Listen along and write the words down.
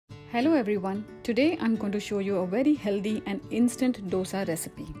Hello everyone, today I'm going to show you a very healthy and instant dosa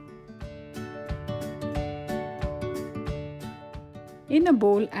recipe. In a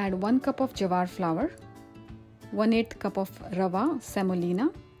bowl, add 1 cup of Jowar flour, 1/8 cup of Rava Semolina,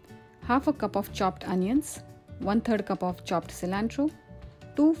 half a cup of chopped onions, 1/3 cup of chopped cilantro,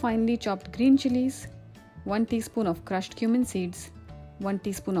 2 finely chopped green chilies, 1 teaspoon of crushed cumin seeds, 1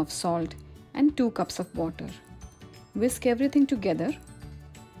 teaspoon of salt and 2 cups of water. Whisk everything together.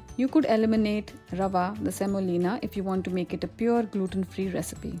 You could eliminate Rava, the semolina, if you want to make it a pure gluten-free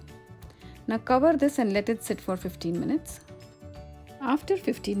recipe. Now cover this and let it sit for 15 minutes. After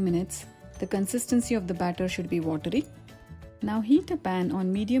 15 minutes, the consistency of the batter should be watery. Now heat a pan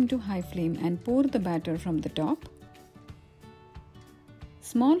on medium to high flame and pour the batter from the top.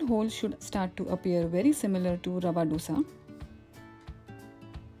 Small holes should start to appear very similar to Rava dosa.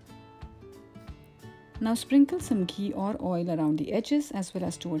 Now sprinkle some ghee or oil around the edges as well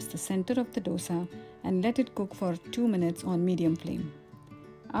as towards the center of the dosa and let it cook for 2 minutes on medium flame.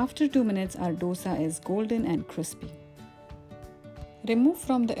 After 2 minutes, our dosa is golden and crispy. Remove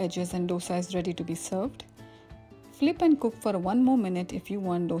from the edges and dosa is ready to be served. Flip and cook for 1 more minute if you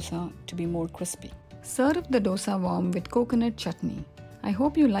want dosa to be more crispy. Serve the dosa warm with coconut chutney. I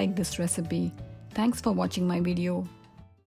hope you like this recipe. Thanks for watching my video.